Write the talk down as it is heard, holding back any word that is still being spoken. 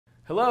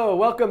Hello,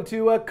 welcome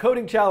to a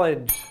coding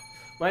challenge.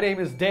 My name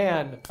is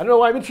Dan. I don't know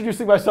why I'm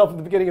introducing myself at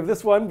the beginning of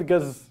this one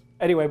because,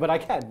 anyway, but I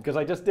can because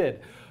I just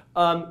did.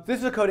 This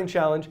is a coding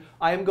challenge.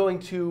 I am going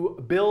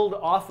to build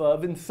off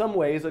of, in some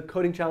ways, a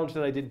coding challenge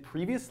that I did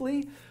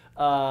previously.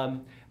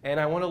 And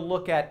I want to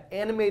look at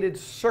animated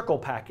circle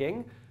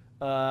packing.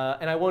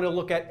 And I want to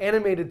look at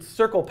animated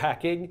circle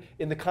packing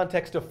in the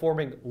context of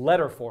forming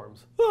letter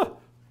forms.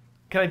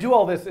 Can I do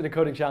all this in a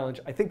coding challenge?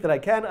 I think that I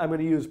can. I'm going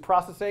to use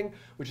processing,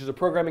 which is a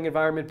programming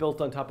environment built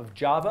on top of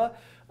Java.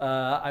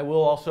 I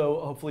will also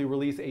hopefully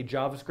release a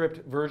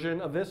JavaScript version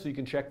of this, so you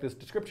can check this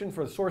description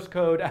for the source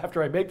code.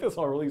 After I make this,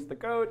 I'll release the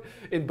code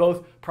in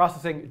both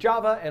processing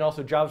Java and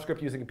also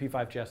JavaScript using a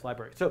P5.js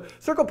library. So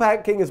circle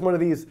packing is one of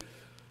these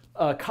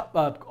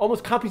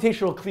almost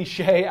computational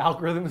cliche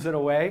algorithms in a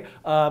way.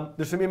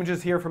 There's some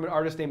images here from an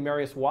artist named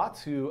Marius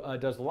Watz who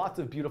does lots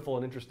of beautiful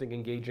and interesting,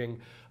 engaging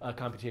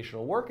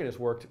computational work and has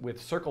worked with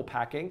circle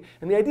packing.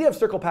 And the idea of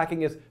circle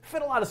packing is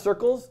fit a lot of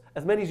circles,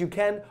 as many as you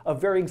can,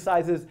 of varying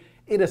sizes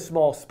in a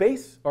small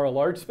space or a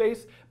large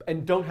space,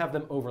 and don't have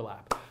them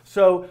overlap.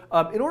 So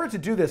in order to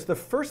do this, the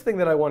first thing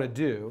that I want to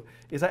do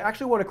is I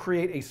actually want to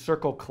create a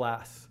circle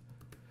class.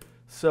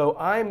 So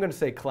I'm going to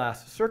say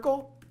class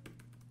circle.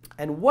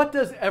 And what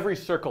does every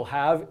circle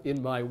have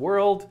in my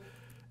world?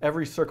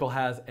 Every circle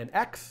has an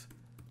x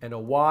and a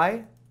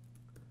y,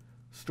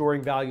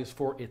 storing values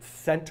for its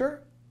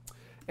center.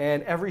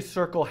 And every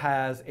circle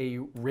has a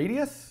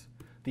radius,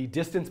 the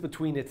distance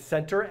between its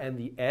center and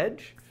the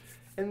edge.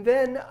 And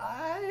then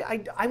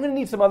I'm going to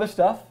need some other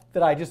stuff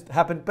that I just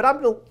happen, but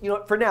I'm going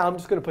to, for now, I'm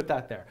just going to put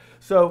that there.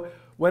 So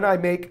when I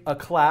make a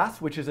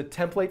class, which is a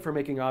template for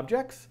making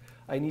objects,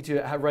 I need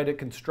to write a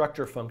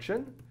constructor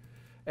function.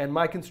 And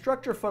my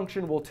constructor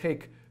function will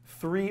take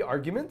 3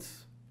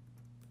 arguments,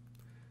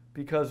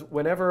 because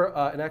whenever,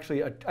 and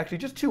actually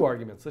just 2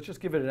 arguments. Let's just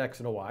give it an x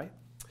and a y.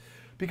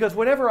 Because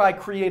whenever I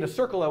create a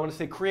circle, I want to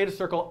say create a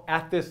circle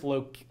at this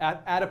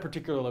at a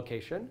particular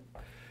location,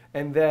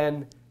 and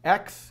then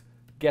x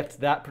gets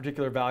that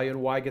particular value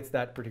and y gets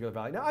that particular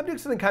value. Now I'm doing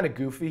something kind of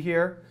goofy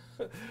here,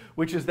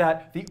 which is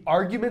that the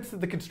arguments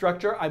of the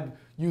constructor, I'm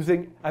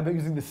using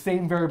the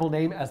same variable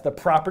name as the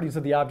properties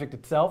of the object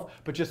itself,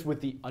 but just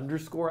with the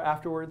underscore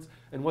afterwards.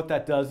 And what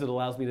that does, it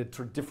allows me to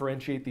sort of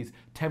differentiate these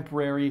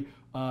temporary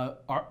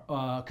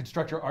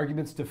constructor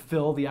arguments to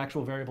fill the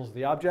actual variables of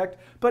the object.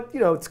 But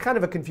it's kind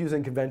of a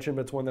confusing convention,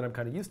 but it's one that I'm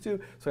kind of used to,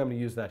 so I'm going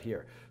to use that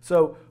here.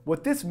 So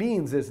what this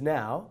means is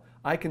now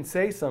I can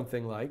say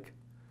something like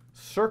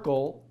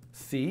circle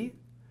C,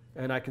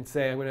 and I can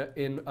say,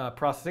 in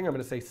processing, I'm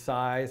going to say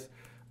size,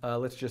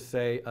 let's just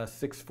say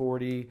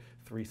 640,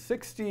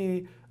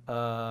 360.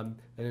 And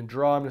in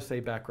draw, I'm going to say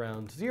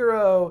background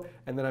 0.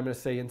 And then I'm going to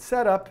say in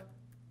setup,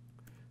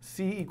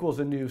 C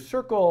equals a new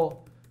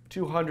circle,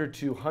 200,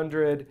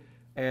 200.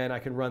 And I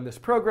can run this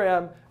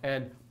program.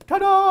 And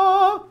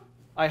ta-da!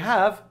 I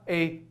have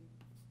a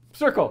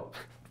circle.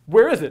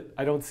 Where is it?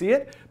 I don't see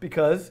it,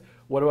 because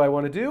what do I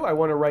want to do? I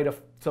want to write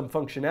some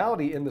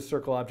functionality in the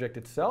circle object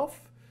itself.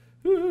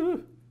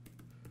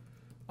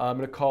 I'm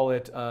going to call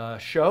it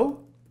show.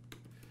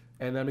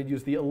 And I'm going to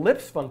use the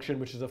ellipse function,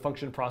 which is a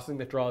function of processing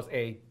that draws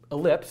an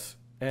ellipse.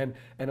 And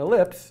an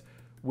ellipse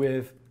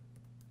with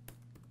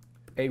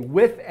a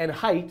width and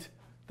height,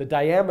 the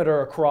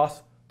diameter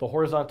across the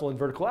horizontal and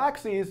vertical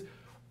axes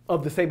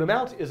of the same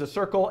amount is a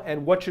circle.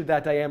 And what should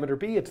that diameter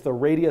be? It's the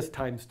radius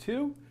times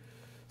 2.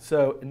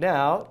 So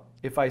now,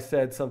 if I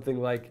said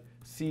something like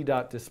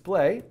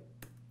c.display,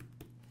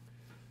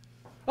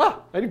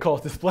 I didn't call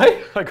it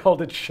display. I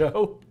called it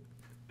show.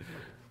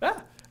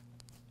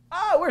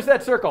 Where's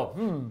that circle?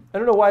 I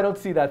don't know why I don't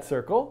see that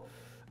circle.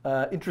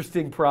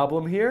 Interesting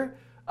problem here.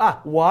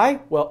 Y?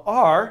 Well,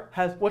 R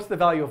has, what's the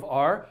value of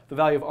R? The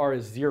value of R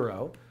is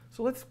 0.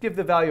 So let's give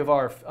the value of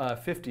R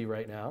 50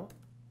 right now.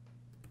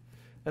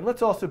 And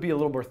let's also be a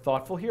little more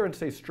thoughtful here and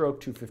say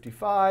stroke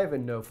 255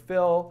 and no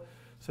fill.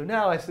 So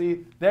now I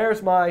see,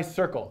 there's my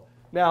circle.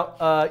 Now,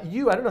 I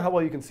don't know how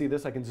well you can see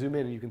this. I can zoom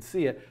in and you can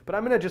see it. But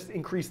I'm going to just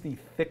increase the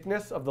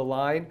thickness of the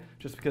line,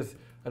 just because,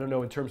 I don't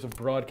know, in terms of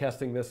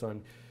broadcasting this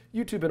on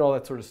YouTube and all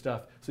that sort of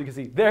stuff. So you can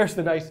see, there's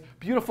the nice,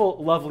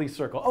 beautiful, lovely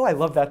circle. Oh, I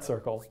love that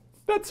circle.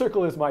 That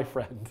circle is my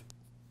friend.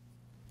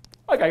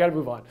 Okay, I got to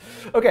move on.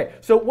 OK,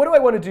 so what do I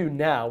want to do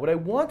now? What I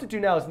want to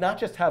do now is not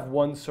just have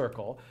one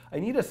circle. I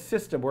need a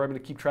system where I'm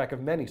going to keep track of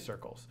many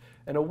circles.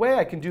 And a way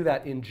I can do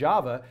that in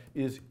Java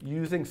is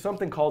using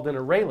something called an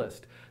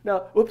ArrayList.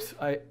 Now, oops,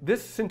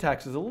 this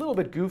syntax is a little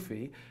bit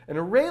goofy. An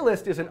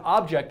ArrayList is an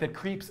object that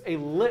keeps a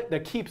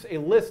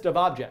list of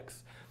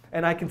objects.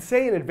 And I can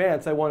say in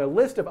advance I want a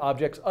list of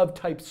objects of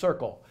type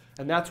circle.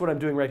 And that's what I'm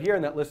doing right here,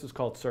 and that list is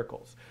called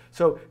circles.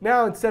 So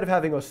now instead of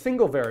having a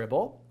single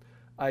variable,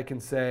 I can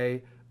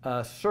say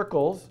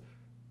circles.push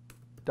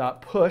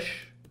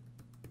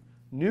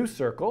new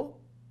circle.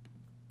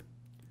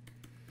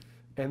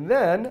 And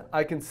then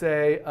I can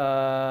say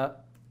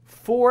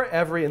for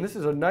every, and this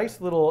is a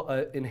nice little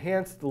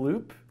enhanced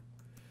loop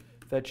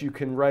that you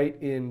can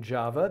write in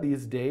Java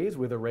these days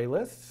with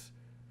ArrayLists.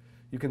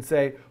 you can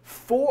say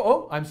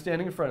oh, I'm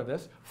standing in front of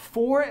this.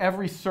 For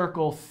every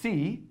circle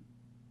C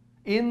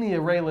in the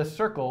ArrayList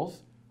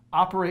circles,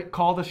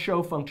 call the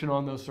show function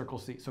on those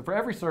circles C. So for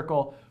every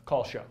circle,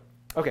 call show.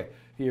 OK,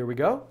 here we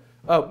go.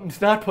 Oh, it's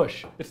not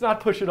push. It's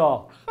not push at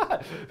all.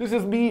 This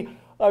is me.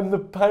 I'm the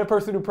kind of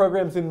person who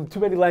programs in too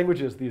many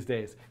languages these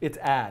days. It's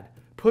add.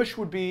 Push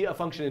would be a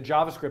function in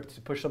JavaScript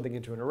to push something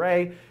into an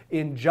array.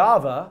 In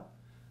Java,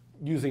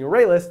 using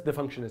ArrayList, the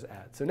function is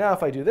add. So now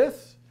if I do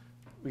this,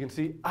 we can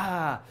see,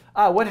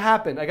 what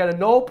happened? I got a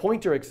null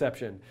pointer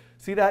exception.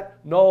 See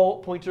that null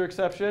pointer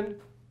exception?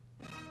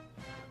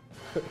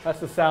 That's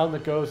the sound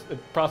that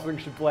processing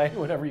should play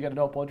whenever you get a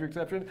null pointer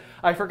exception.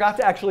 I forgot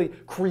to actually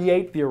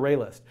create the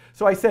ArrayList.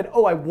 So I said,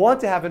 oh, I want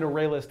to have an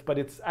ArrayList, but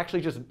it's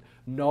actually just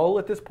null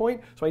at this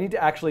point. So I need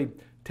to actually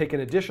take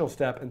an additional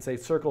step and say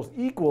circles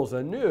equals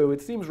a new.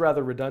 It seems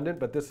rather redundant,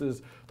 but this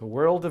is the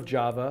world of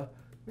Java.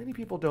 Many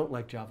people don't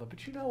like Java,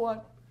 but you know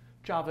what?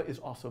 Java is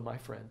also my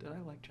friend, and I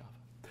like Java.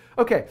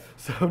 OK,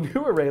 so new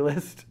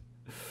ArrayList.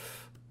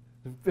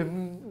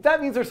 If that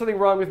means there's something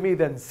wrong with me,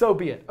 then so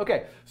be it.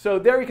 OK, so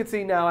there you can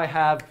see now I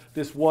have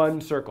this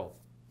one circle.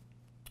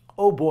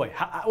 Oh boy,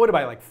 what am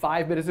I, like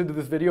 5 minutes into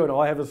this video and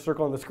all I have is a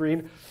circle on the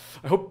screen?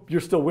 I hope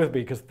you're still with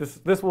me because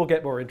this will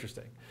get more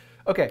interesting.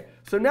 OK,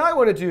 so now I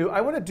want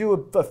to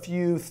do a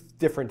few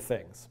different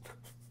things.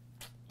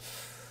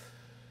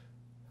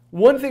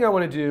 One thing I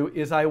want to do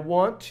is I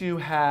want to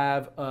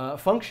have a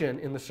function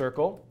in the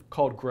circle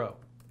called grow.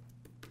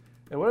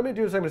 And what I'm going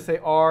to do is I'm going to say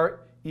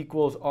r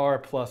equals r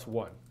plus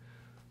 1.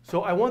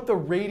 So I want the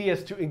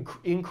radius to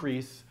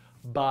increase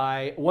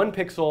by 1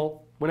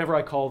 pixel whenever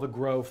I call the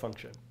grow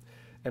function.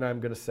 And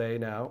I'm going to say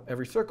now,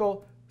 every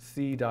circle,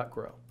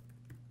 c.grow.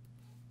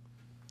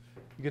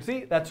 You can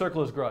see that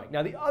circle is growing.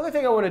 Now the other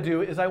thing I want to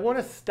do is I want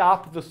to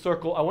stop the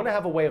circle. I want to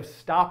have a way of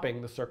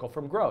stopping the circle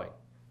from growing.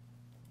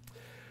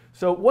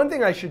 So one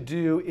thing I should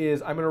do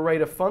is I'm going to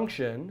write a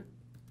function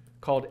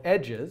called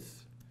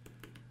edges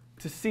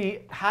to see,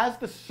 has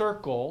the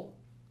circle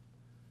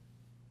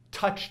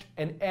touched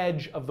an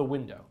edge of the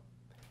window?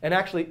 And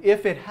actually,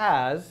 if it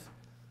has,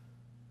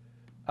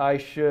 I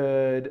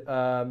should,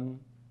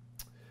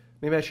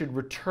 maybe I should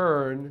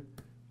return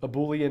a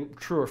Boolean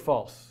true or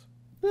false.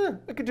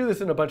 I could do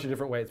this in a bunch of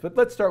different ways, but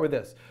let's start with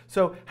this.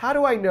 So how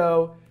do I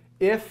know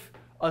if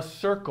a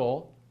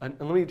circle, and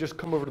let me just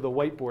come over to the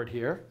whiteboard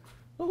here.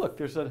 Oh, look,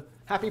 there's a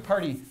happy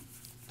party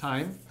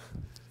time.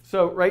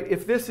 So, right,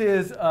 if this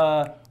is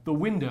the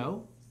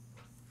window,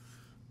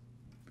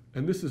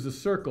 and this is a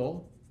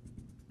circle,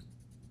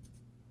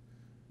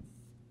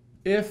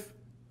 if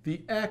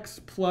the x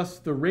plus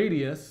the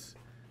radius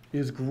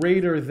is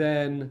greater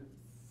than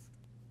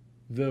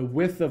the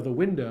width of the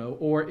window,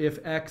 or if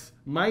x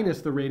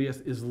minus the radius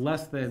is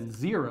less than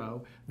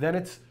 0, then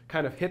it's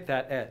kind of hit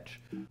that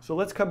edge. So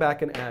let's come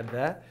back and add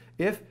that.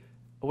 If,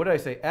 what did I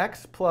say,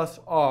 x plus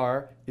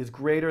r is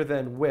greater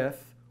than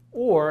width,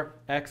 or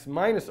x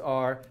minus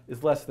r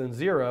is less than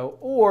 0,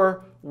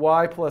 or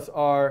y plus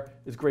r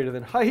is greater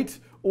than height,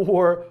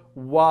 or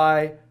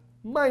y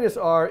minus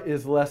r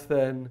is less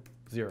than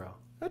 0.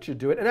 That should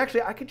do it. And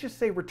actually, I could just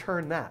say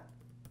return that.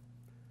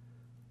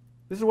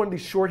 This is one of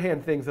these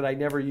shorthand things that I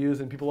never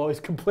use, and people always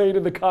complain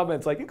in the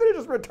comments, like, you could have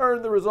just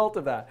returned the result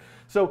of that.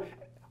 So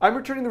I'm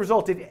returning the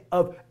result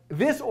of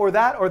this or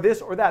that or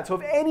this or that. So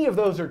if any of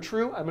those are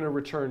true, I'm going to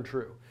return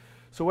true.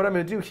 So what I'm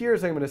going to do here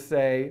is I'm going to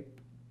say,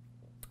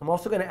 I'm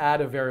also going to add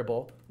a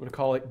variable. I'm going to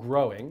call it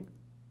growing.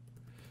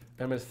 And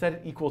I'm going to set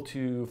it equal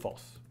to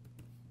false.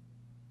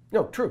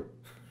 No, true.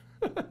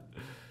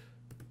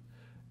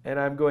 And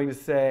I'm going to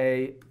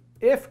say,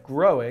 if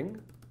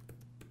growing,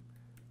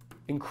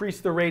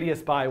 increase the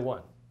radius by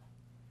 1.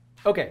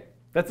 OK,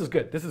 this is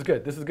good. This is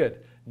good. This is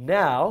good.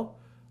 Now,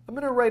 I'm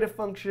going to write a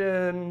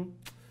function.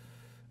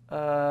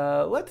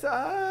 There's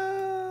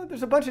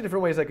a bunch of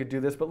different ways I could do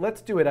this, but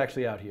let's do it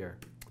actually out here.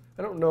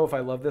 I don't know if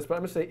I love this, but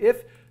I'm going to say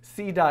if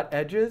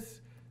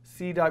c.edges,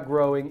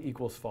 c.growing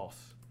equals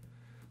false.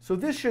 So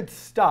this should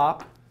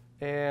stop.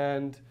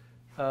 And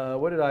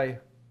what did I?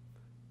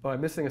 Oh,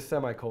 I'm missing a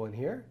semicolon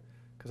here,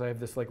 because I have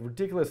this like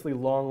ridiculously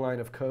long line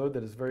of code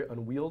that is very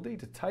unwieldy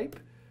to type.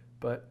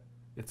 But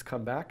it's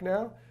come back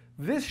now.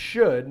 This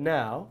should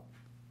now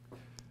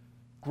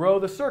grow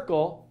the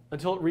circle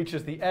until it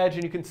reaches the edge.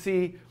 And you can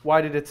see,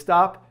 why did it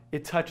stop?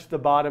 It touched the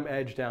bottom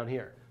edge down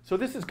here. So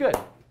this is good.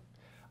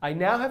 I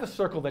now have a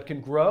circle that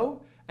can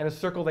grow and a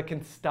circle that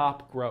can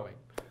stop growing.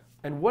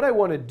 And what I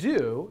want to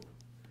do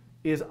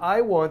is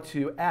I want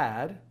to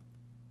add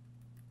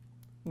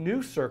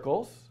new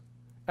circles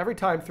every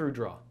time through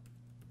draw.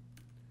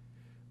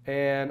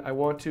 And I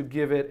want to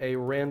give it a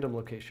random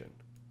location.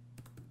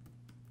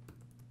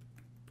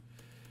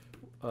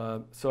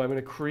 So I'm going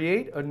to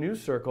create a new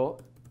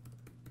circle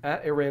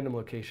at a random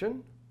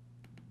location.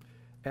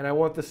 And I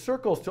want the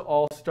circles to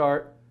all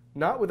start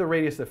not with a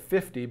radius of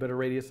 50, but a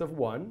radius of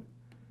 1.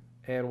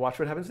 And watch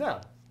what happens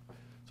now.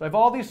 So I have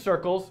all these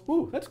circles.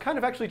 Ooh, that's kind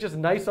of actually just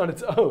nice on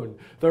its own.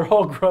 They're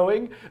all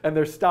growing, and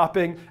they're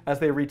stopping as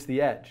they reach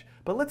the edge.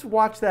 But let's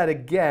watch that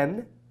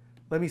again.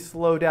 Let me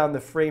slow down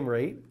the frame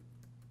rate.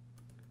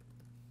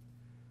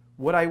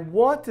 what I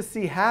want to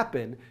see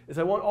happen is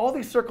I want all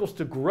these circles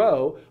to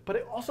grow, but I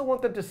also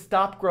want them to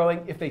stop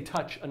growing if they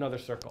touch another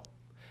circle.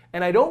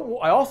 And I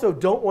also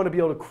don't want to be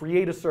able to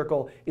create a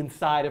circle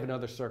inside of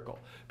another circle,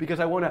 because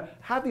I want to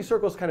have these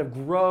circles kind of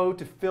grow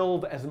to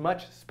fill as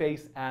much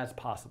space as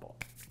possible.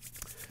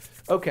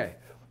 OK,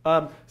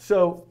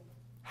 so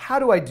how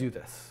do I do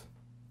this?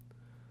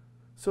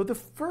 So the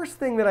first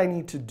thing that I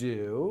need to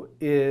do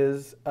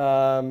is,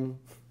 I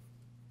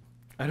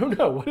don't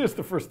know, what is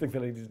the first thing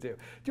that I need to do? Do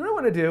you know what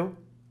I want to do?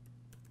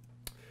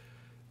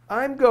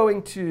 I'm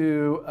going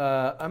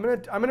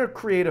to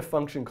create a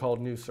function called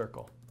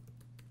newCircle.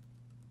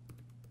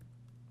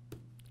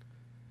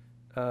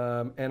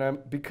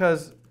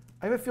 Because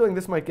I have a feeling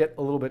this might get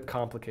a little bit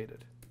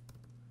complicated.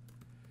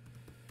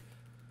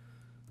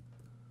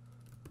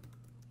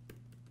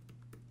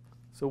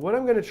 So what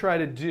I'm going to try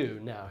to do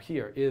now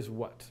here is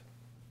what?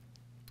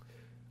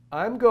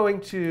 I'm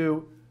going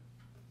to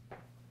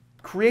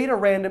create a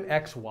random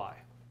x, y.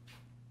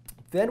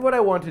 Then what I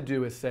want to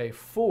do is say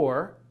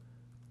for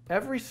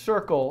every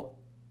circle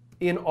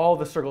in all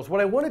the circles,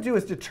 what I want to do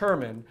is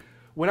determine,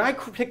 when I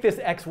pick this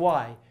x,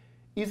 y,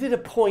 is it a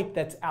point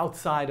that's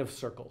outside of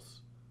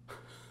circles?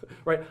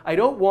 Right? I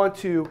don't want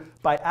to,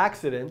 by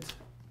accident,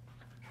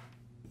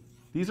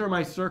 these are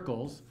my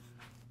circles.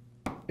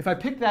 If I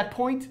pick that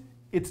point,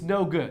 it's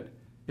no good.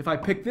 If I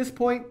pick this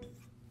point,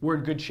 we're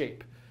in good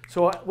shape.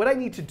 So what I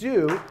need to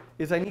do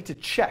is I need to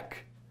check.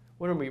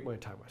 What are we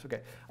time-wise? OK.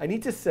 I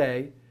need to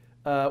say,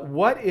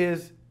 what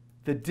is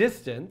the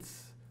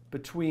distance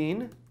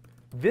between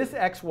this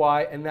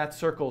xy and that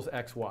circle's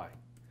xy?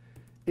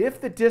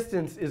 If the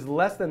distance is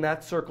less than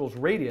that circle's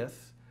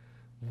radius,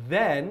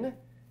 then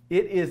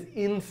it is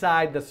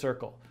inside the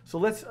circle. So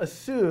let's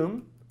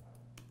assume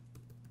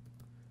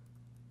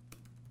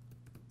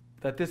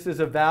that this is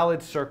a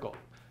valid circle.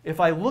 If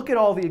I look at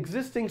all the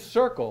existing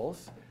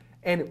circles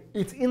and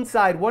it's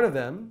inside one of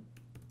them,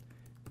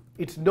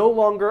 it's no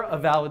longer a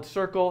valid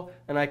circle,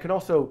 and I can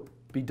also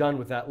be done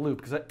with that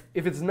loop. Because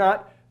if it's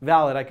not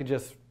valid, I can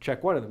just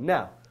check one of them.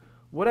 Now,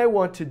 what I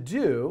want to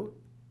do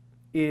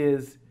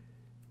is,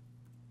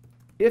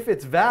 if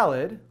it's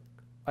valid,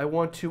 I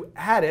want to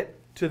add it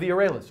to the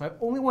array list. So I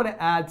only want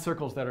to add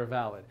circles that are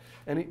valid.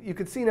 And you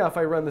can see now if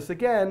I run this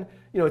again,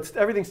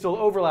 everything's still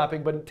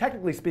overlapping, but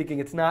technically speaking,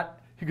 it's not.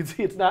 You can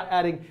see it's not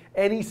adding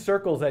any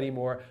circles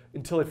anymore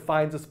until it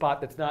finds a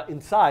spot that's not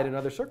inside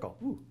another circle.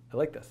 Ooh, I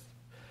like this.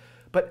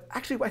 But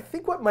actually, I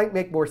think what might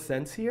make more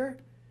sense here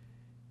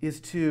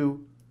is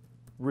to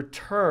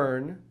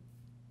return,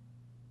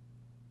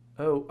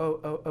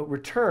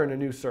 return a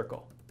new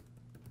circle.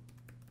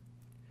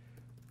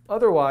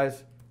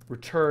 Otherwise,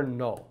 return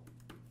null.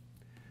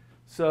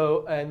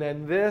 So, and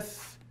then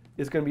this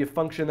is going to be a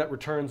function that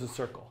returns a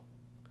circle.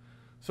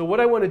 So what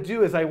I want to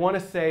do is I want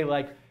to say,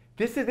 like,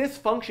 this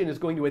function is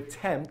going to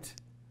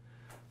attempt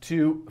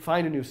to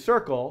find a new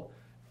circle.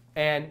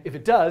 And if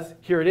it does,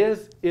 here it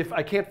is. If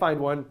I can't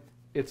find one,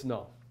 it's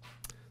null.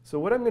 So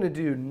what I'm going to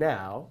do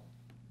now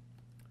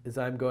is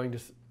I'm going to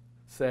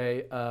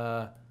say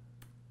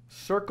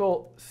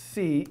circle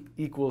C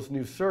equals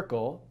new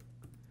circle.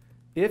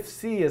 If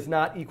C is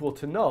not equal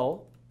to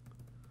null,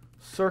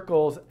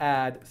 circles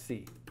add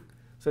C.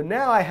 So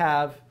now I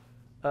have,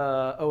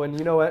 and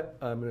you know what?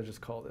 I'm going to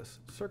just call this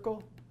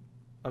circle.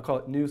 I'll call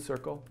it new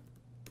circle.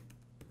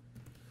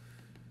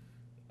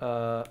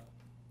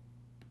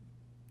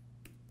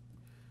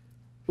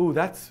 Ooh,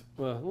 that's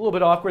a little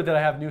bit awkward that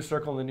I have new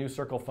circle in the new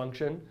circle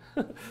function.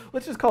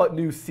 Let's just call it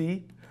new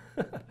C.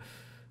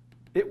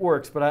 It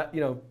works, but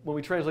when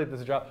we translate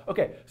this, a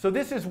OK, so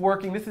this is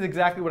working. This is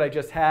exactly what I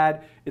just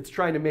had. It's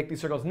trying to make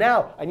these circles.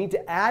 Now, I need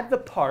to add the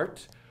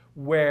part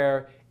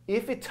where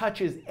if it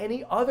touches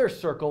any other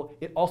circle,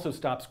 it also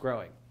stops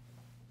growing.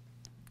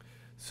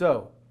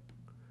 So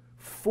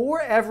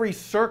for every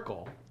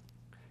circle,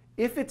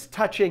 if it's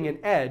touching an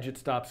edge, it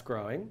stops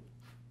growing.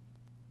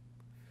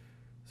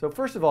 So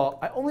first of all,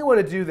 I only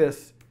want to do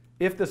this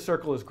if the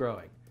circle is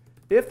growing.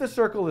 If the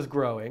circle is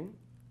growing,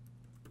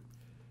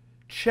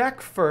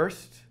 check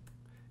first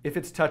if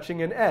it's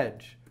touching an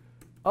edge.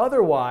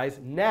 Otherwise,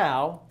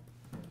 now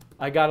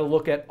I got to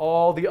look at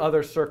all the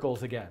other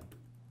circles again.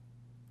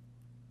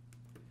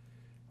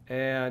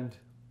 And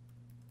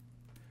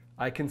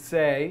I can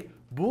say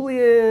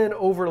Boolean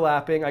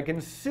overlapping. I can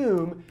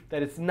assume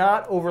that it's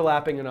not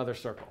overlapping another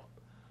circle.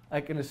 I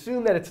can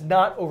assume that it's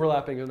not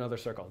overlapping another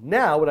circle.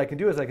 Now what I can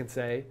do is I can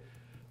say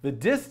the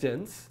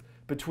distance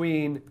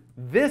between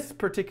this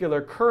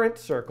particular current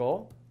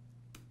circle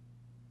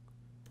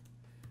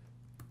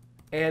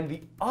and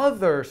the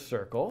other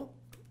circle,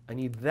 I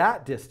need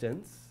that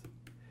distance.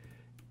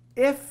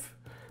 If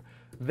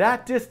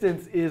that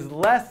distance is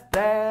less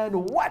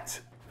than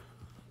what?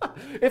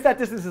 If that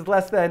distance is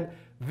less than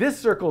this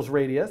circle's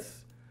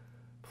radius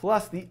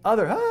plus the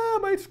other,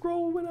 my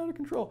scroll went out of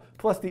control,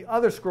 plus the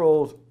other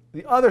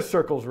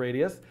circle's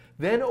radius,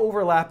 then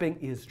overlapping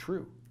is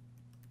true.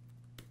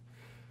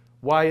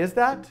 Why is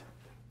that?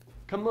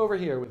 Come over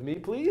here with me,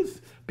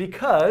 please.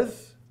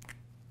 Because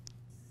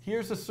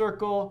here's a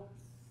circle,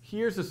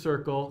 here's a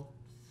circle,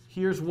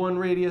 here's one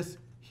radius,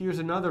 here's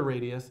another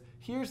radius,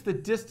 here's the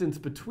distance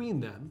between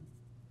them.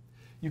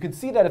 You can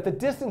see that if the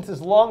distance is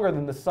longer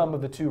than the sum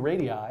of the two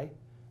radii,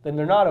 then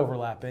they're not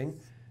overlapping.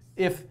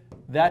 If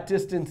that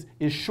distance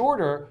is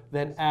shorter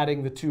than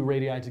adding the two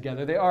radii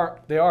together, they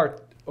are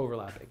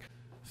overlapping.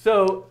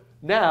 So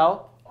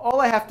now, all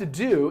I have to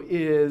do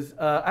is,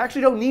 I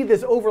actually don't need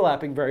this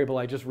overlapping variable,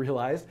 I just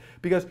realized,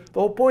 because the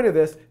whole point of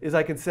this is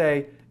I can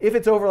say, if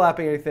it's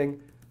overlapping anything,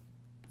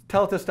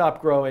 tell it to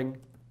stop growing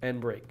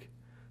and break.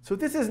 So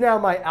this is now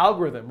my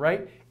algorithm,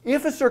 right?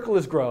 If a circle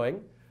is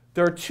growing,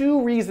 there are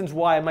two reasons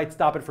why I might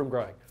stop it from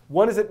growing.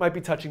 One is it might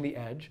be touching the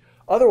edge.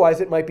 Otherwise,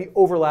 it might be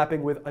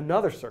overlapping with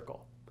another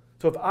circle.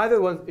 So if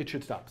either one, it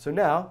should stop. So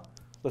now,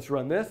 let's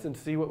run this and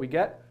see what we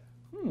get.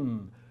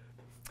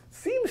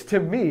 Seems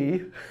to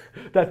me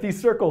that these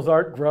circles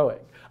aren't growing.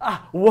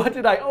 What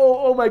did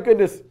oh my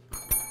goodness.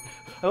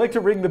 I like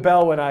to ring the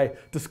bell when I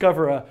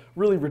discover a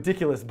really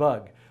ridiculous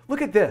bug.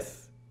 Look at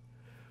this.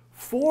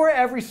 For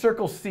every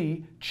circle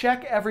C,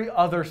 check every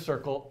other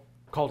circle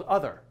called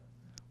other.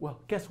 Well,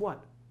 guess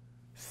what?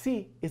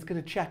 C is going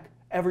to check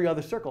every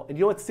other circle. And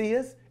you know what C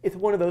is? It's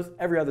one of those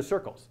every other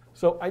circles.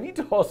 So I need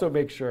to also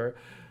make sure,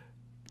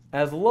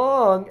 as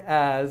long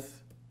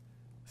as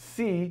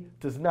C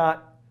does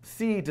not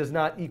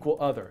equal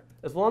other,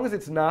 as long as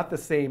it's not the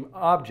same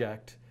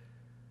object,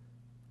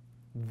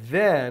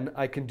 then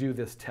I can do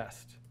this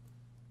test.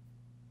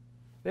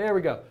 There we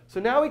go. So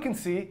now we can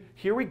see,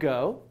 here we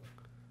go.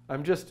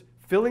 I'm just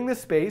filling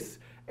this space,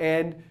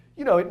 and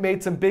it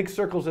made some big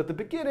circles at the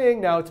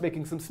beginning. Now it's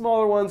making some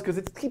smaller ones because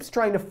it keeps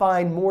trying to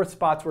find more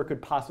spots where it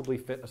could possibly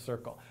fit a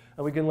circle.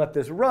 And we can let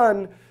this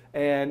run,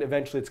 and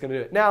eventually it's going to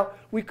do it. Now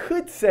we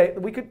could say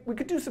we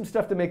could do some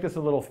stuff to make this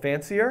a little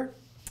fancier.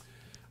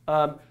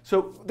 But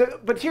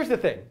here's the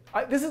thing.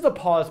 This is a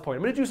pause point.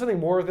 I'm going to do something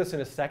more of this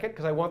in a second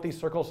because I want these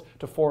circles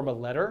to form a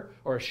letter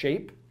or a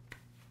shape.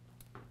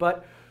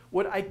 But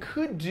what I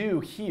could do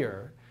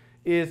here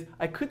is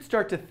I could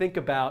start to think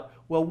about,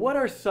 well, what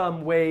are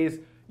some ways,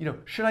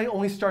 should I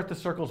only start the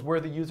circles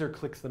where the user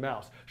clicks the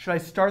mouse? Should I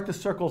start the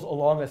circles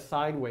along a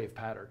sine wave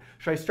pattern?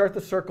 Should I start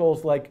the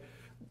circles like,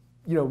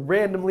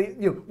 randomly,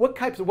 what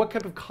type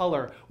of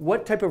color,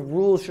 what type of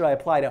rules should I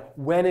apply to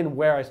when and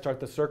where I start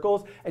the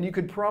circles? And you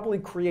could probably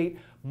create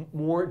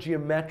more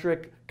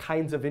geometric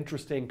kinds of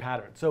interesting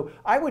patterns. So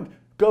I would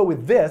go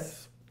with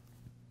this.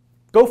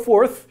 Go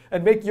forth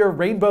and make your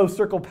rainbow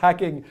circle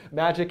packing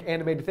magic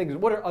animated things.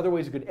 What are other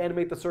ways you could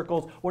animate the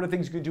circles? What are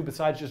things you could do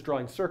besides just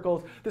drawing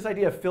circles? This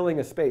idea of filling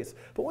a space.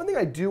 But one thing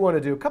I do want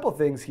to do, a couple of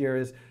things here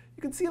is,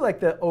 you can see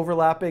like the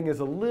overlapping is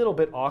a little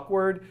bit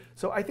awkward.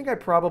 So I think I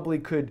probably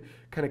could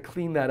kind of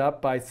clean that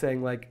up by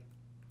saying like,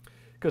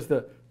 because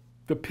the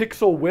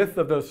pixel width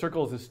of those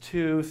circles is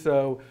 2,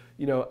 so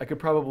I could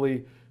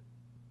probably,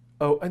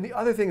 and the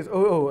other thing is, a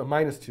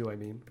 -2 I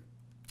mean.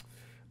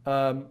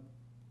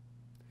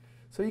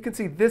 So you can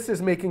see this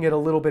is making it a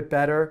little bit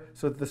better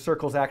so that the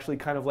circles actually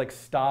kind of like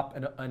stop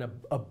and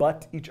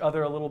abut each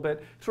other a little bit.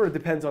 It sort of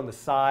depends on the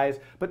size.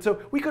 But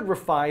so we could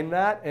refine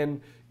that,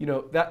 and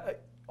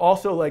that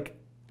also, like,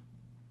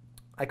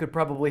 I could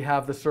probably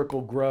have the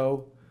circle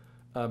grow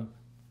a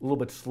little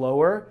bit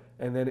slower,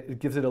 and then it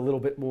gives it a little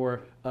bit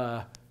more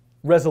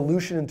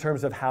resolution in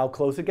terms of how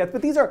close it gets.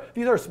 But these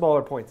are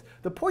smaller points.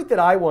 The point that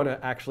I want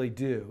to actually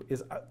do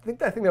is, I think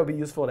that would be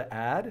useful to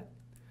add,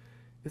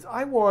 is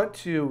I want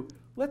to,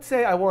 let's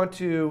say I want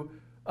to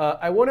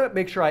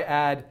make sure I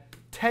add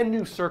 10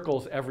 new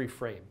circles every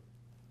frame.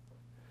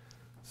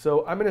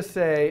 So I'm going to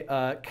say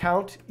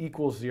count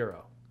equals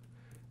 0.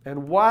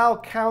 And while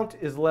count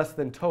is less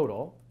than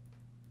total,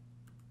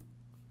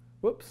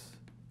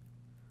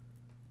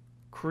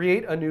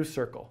 create a new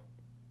circle.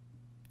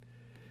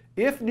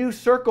 If new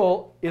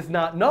circle is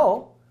not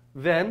null,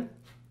 then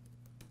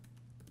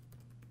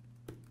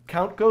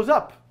count goes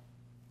up.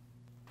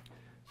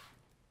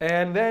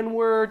 And then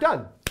we're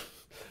done.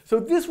 So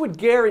this would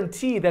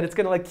guarantee that it's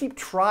going to like keep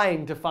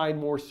trying to find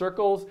more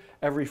circles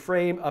every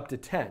frame up to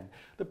 10.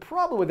 The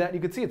problem with that, you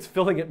can see it's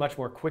filling it much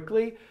more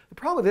quickly. The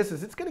problem with this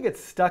is it's going to get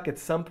stuck at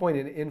some point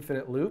in an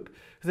infinite loop,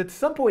 because at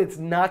some point it's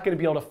not going to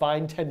be able to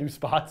find 10 new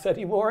spots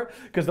anymore,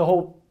 because the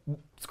whole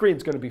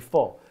screen's going to be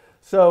full.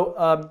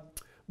 So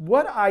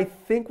what I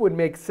think would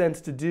make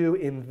sense to do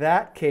in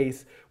that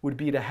case would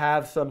be to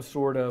have some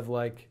sort of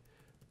like,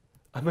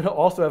 I'm going to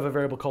also have a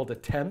variable called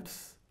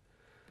attempts,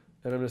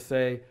 and I'm going to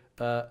say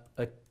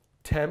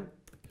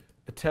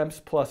attempts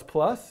plus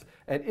plus,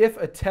 and if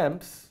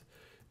attempts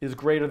is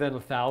greater than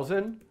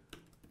 1,000,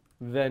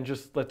 then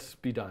just let's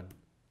be done.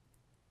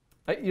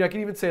 I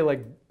can even say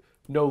like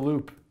no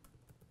loop,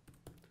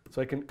 so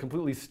I can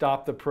completely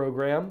stop the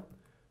program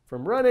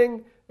from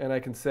running, and I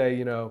can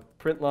say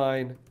print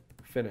line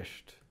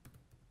finished.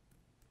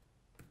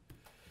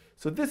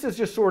 So this is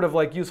just sort of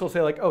like useful to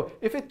say like, oh,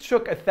 if it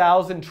took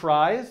 1,000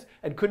 tries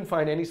and couldn't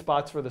find any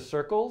spots for the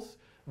circles,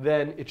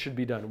 then it should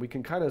be done. We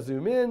can kind of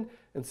zoom in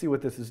and see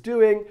what this is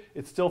doing.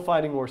 It's still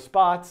finding more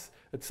spots.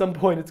 At some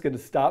point, it's going to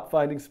stop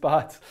finding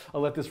spots.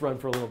 I'll let this run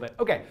for a little bit.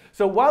 OK,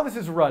 so while this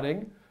is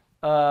running,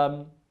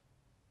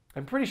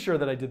 I'm pretty sure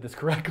that I did this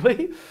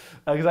correctly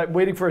because I'm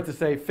waiting for it to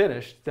say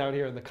finished down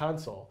here in the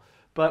console.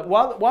 But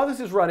while this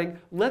is running,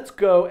 let's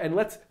go and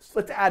let's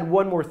add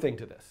one more thing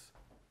to this.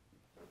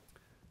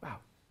 Wow,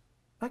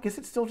 I guess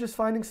it's still just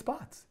finding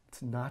spots.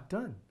 It's not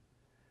done.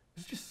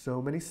 There's just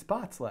so many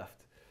spots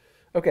left.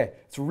 Okay,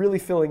 it's really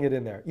filling it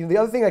in there. The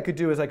other thing I could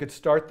do is I could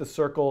start the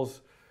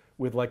circles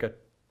with like a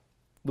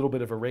little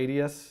bit of a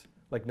radius,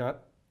 like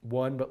not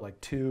 1, but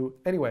like 2.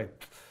 Anyway,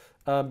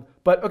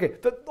 but okay,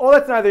 all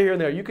that's neither here nor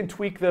there. You can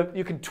tweak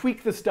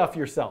the stuff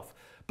yourself,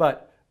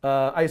 but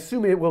I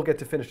assume it will get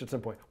to finished at some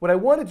point. What I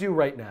want to do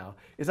right now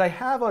is I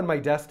have on my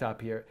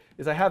desktop here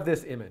is I have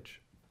this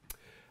image,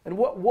 and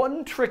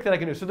one trick that I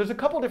can do. So there's a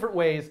couple different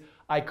ways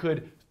I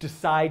could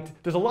decide.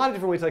 There's a lot of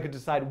different ways I could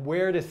decide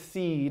where to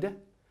seed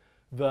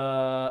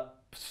the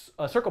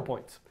circle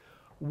points.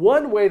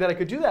 One way that I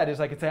could do that is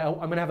I could say, I'm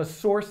going to have a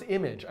source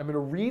image. I'm going to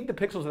read the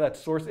pixels of that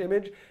source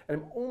image,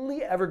 and I'm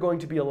only ever going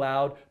to be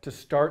allowed to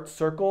start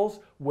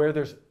circles where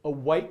there's a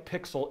white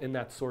pixel in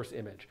that source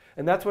image.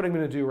 And that's what I'm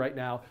going to do right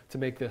now to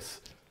make this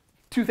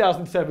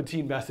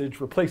 2017 message,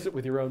 replace it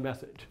with your own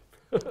message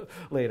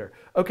later.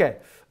 Okay,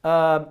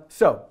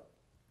 so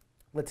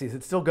let's see, is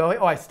it still going?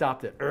 Oh, I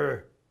stopped it.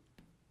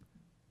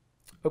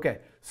 Okay,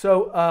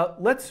 so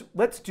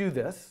let's do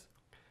this.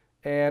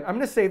 And I'm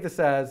going to save this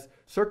as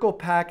circle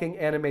packing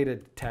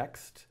animated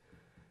text.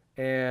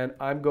 And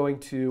I'm going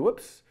to,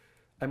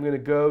 I'm going to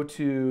go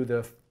to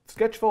the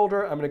sketch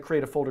folder. I'm going to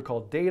create a folder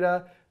called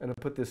data. And I'll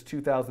put this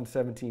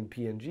 2017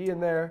 PNG in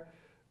there.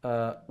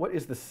 What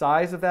is the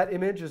size of that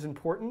image is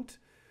important.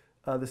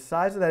 The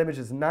size of that image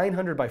is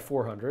 900 by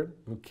 400.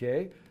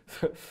 Okay.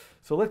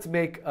 So let's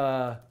make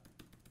the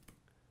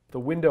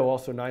window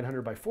also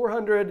 900 by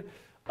 400.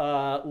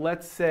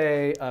 Let's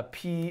say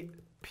p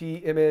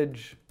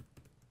image.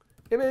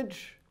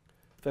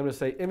 So I'm going to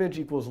say image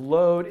equals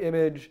load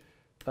image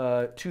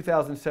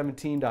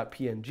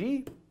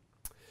 2017.png.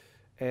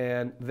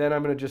 And then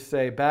I'm going to just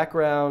say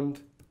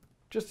background,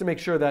 just to make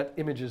sure that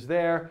image is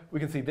there.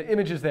 We can see the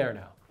image is there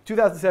now.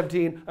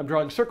 2017, I'm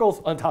drawing circles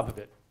on top of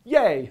it.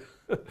 Yay!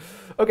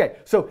 Okay,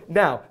 so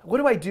now, what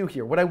do I do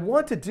here? What I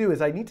want to do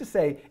is I need to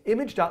say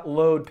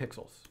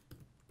image.loadPixels.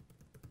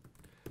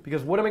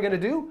 Because what am I going to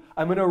do?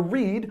 I'm going to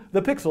read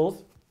the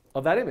pixels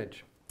of that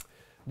image.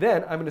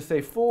 Then I'm going to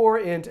say for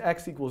int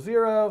x equals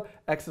 0,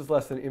 x is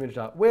less than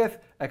image.width,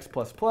 x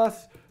plus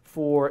plus,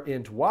 for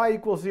int y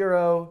equals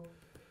 0,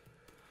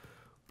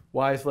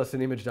 y is less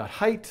than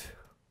image.height,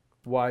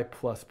 y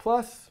plus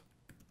plus.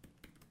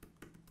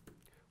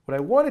 What I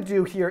want to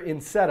do here in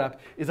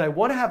setup is I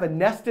want to have a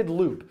nested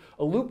loop,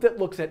 a loop that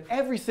looks at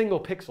every single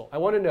pixel. I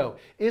want to know,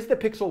 is the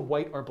pixel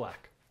white or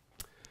black?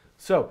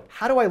 So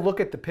how do I look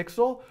at the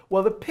pixel?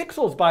 Well, the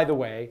pixels, by the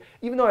way,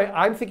 even though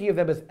I'm thinking of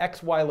them as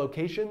x, y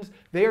locations,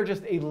 they are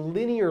just a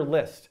linear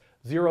list.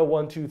 0,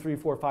 1, 2, 3,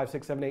 4, 5,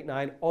 6, 7, 8,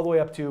 9, all the way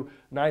up to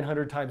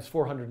 900 times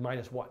 400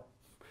 minus 1.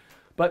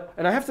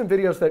 And I have some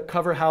videos that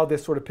cover how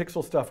this sort of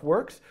pixel stuff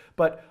works,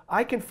 but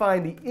I can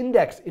find the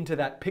index into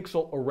that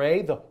pixel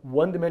array, the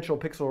one-dimensional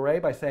pixel array,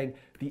 by saying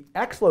the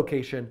x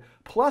location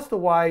plus the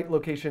y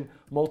location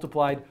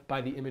multiplied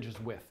by the image's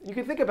width. You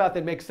can think about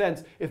that, makes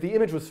sense. If the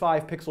image was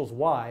 5 pixels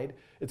wide,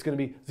 it's going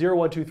to be 0,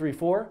 1, 2, 3,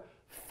 4,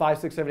 5,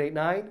 6, 7, 8,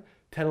 9,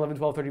 10, 11,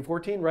 12, 13,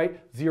 14, right?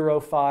 0,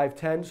 5,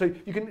 10. So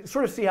you can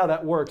sort of see how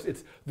that works.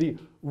 It's the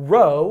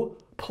row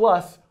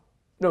plus,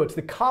 no, it's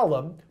the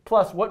column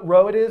plus what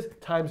row it is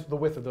times the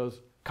width of those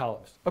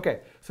columns.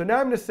 Okay, so now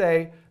I'm going to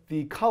say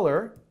the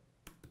color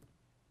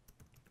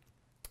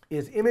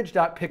is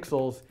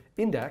image.pixels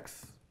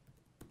index.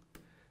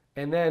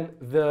 And then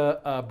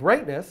the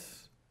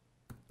brightness,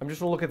 I'm just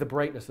going to look at the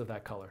brightness of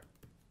that color.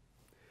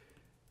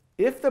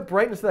 If the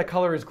brightness of that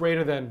color is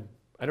greater than,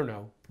 I don't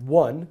know,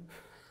 1,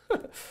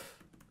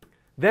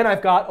 then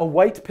I've got a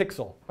white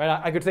pixel.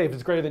 Right? I could say if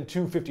it's greater than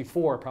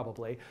 254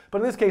 probably. But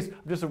in this case,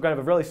 I'm just going to have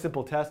a really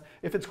simple test.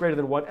 If it's greater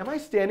than 1, am I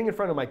standing in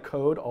front of my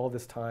code all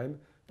this time?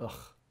 Ugh.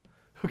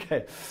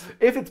 Okay.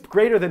 If it's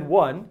greater than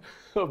 1,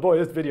 oh boy,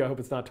 this video, I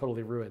hope it's not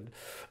totally ruined.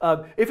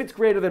 If it's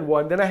greater than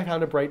 1, then I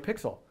found a bright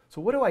pixel.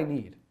 So what do I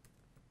need?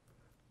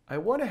 I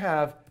want to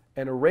have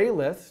an array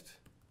list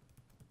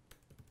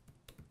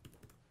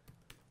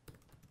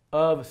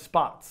of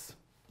spots.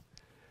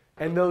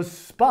 And those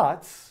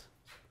spots,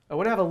 I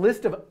want to have a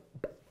list of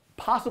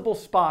possible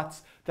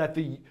spots that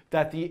the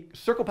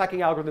circle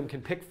packing algorithm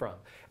can pick from.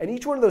 And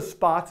each one of those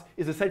spots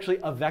is essentially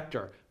a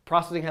vector.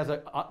 Processing has a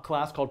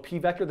class called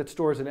pvector that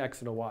stores an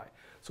x and a y.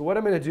 So what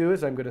I'm going to do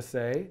is I'm going to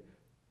say,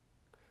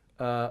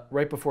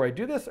 right before I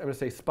do this, I'm going to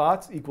say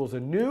spots equals a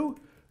new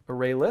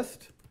array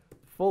list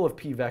full of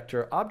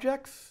pvector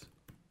objects.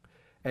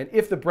 And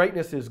if the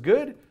brightness is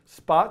good,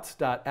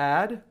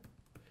 spots.add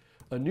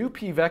a new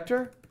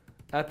pvector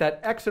at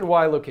that x and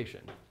y location.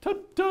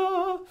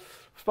 Ta-da!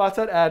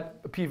 Spots.add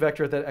a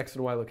pvector at that x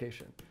and y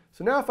location.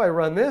 So now if I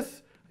run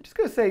this, I'm just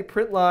going to say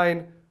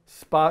println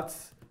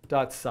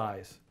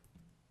spots.size.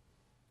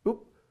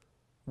 Oop,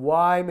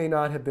 y may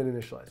not have been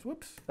initialized.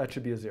 Whoops, that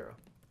should be a 0.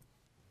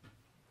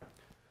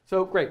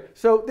 So great.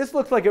 So this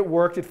looks like it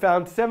worked. It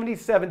found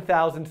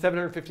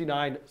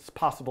 77,759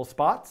 possible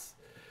spots.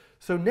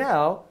 So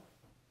now,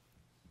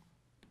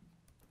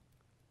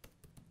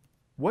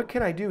 what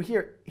can I do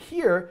here?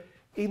 Here,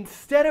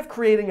 instead of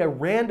creating a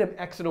random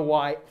x and a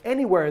y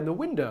anywhere in the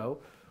window,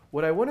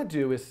 what I want to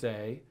do is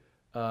say,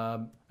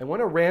 I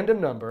want a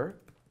random number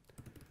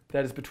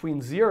that is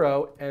between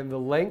 0 and the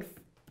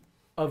length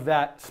of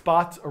that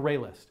spots array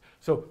list.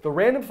 So the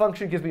random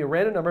function gives me a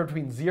random number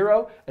between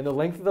 0 and the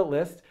length of the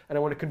list, and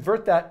I want to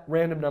convert that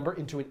random number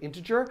into an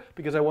integer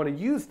because I want to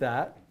use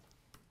that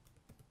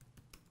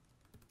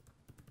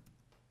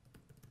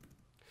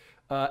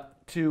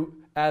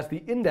as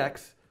the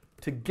index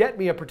to get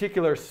me a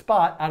particular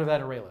spot out of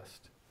that array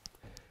list.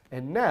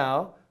 And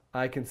now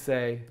I can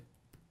say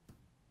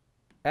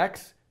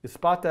x is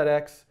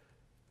spot.x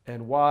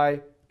and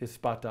y is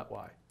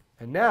spot.y.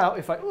 And now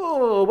if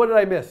oh, what did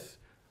I miss?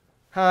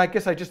 I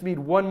guess I just need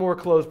one more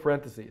closed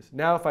parentheses.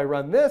 Now if I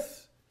run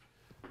this,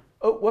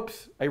 oh,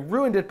 whoops, I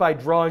ruined it by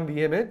drawing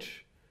the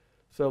image.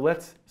 So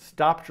let's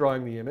stop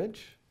drawing the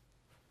image.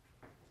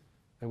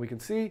 And we can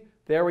see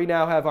there we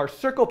now have our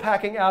circle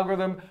packing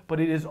algorithm, but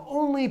it is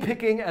only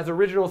picking as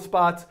original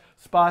spots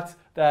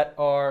that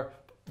are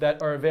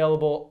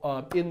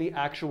available in the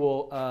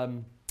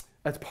actual,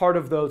 as part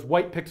of those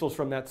white pixels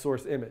from that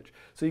source image.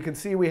 So you can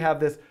see we have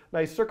this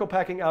nice circle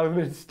packing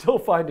algorithm. It's still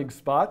finding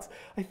spots.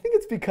 I think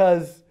it's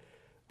because,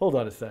 hold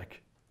on a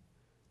sec.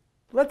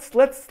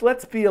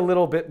 Let's be a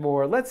little bit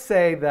more. Let's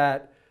say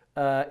that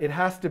it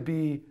has to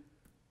be,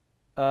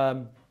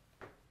 the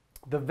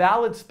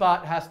valid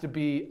spot has to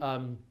be,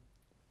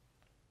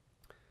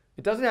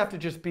 it doesn't have to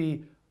just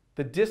be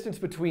the distance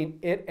between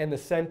it and the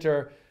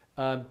center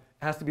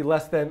has to be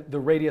less than the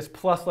radius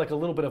plus like a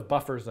little bit of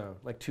buffer zone,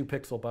 like 2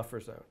 pixel buffer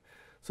zone.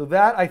 So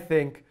that, I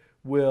think,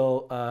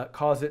 will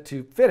cause it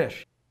to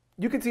finish.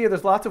 You can see here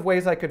there's lots of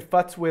ways I could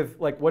futz with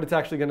like what it's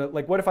actually going to,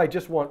 like what if I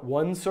just want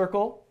one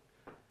circle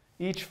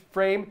each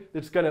frame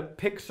that's going to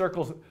pick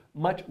circles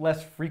much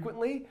less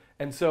frequently,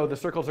 and so the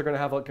circles are going to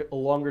have like a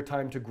longer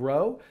time to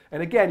grow.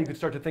 And again, you could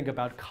start to think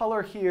about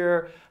color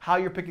here, how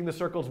you're picking the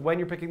circles, when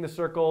you're picking the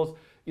circles.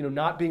 You know,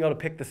 not being able to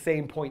pick the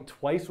same point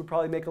twice would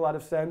probably make a lot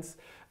of sense.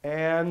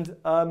 And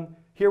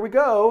here we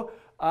go,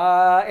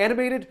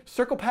 animated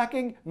circle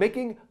packing,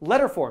 making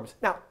letter forms.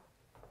 Now,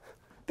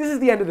 this is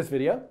the end of this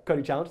video,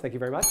 coding challenge. Thank you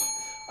very much.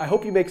 I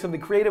hope you make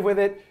something creative with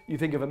it. You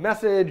think of a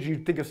message, you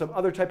think of some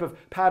other type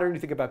of pattern, you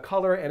think about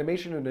color,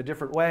 animation in a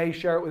different way,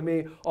 share it with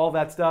me, all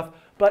that stuff.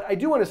 But I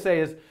do want to say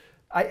is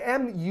I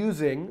am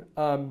using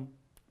a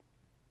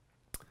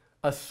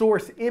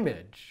source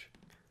image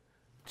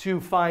to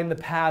find the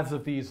paths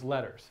of these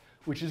letters,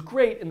 which is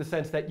great in the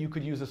sense that you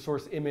could use a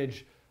source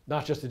image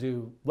not just to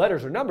do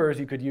letters or numbers.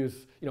 You could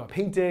use a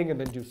painting and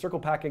then do circle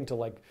packing to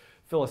like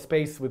fill a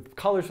space with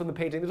colors from the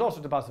painting. There's all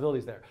sorts of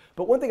possibilities there.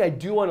 But one thing I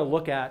do want to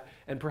look at,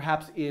 and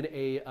perhaps in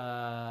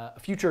a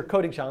future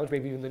coding challenge,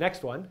 maybe even the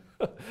next one,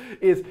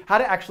 is how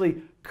to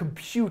actually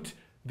compute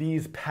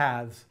these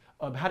paths,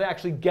 how to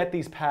actually get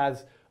these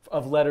paths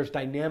of letters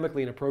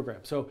dynamically in a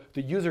program. So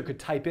the user could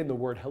type in the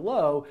word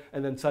hello,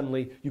 and then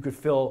suddenly you could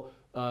fill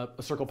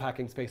a circle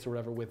packing space or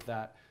whatever with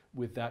that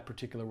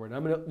particular word. And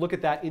I'm going to look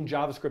at that in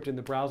JavaScript in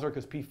the browser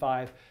because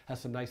P5 has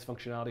some nice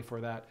functionality for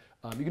that.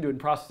 You can do it in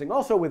processing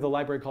also with a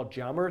library called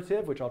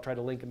Geomertive, which I'll try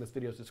to link in this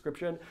video's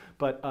description.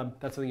 But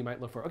that's something you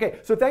might look for. OK,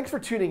 so thanks for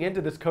tuning in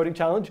to this coding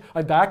challenge.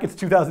 I'm back. It's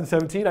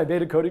 2017. I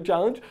made a coding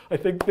challenge. I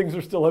think things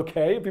are still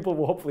OK. People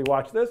will hopefully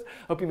watch this.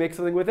 Hope you make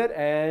something with it.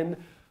 And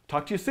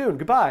talk to you soon.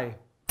 Goodbye.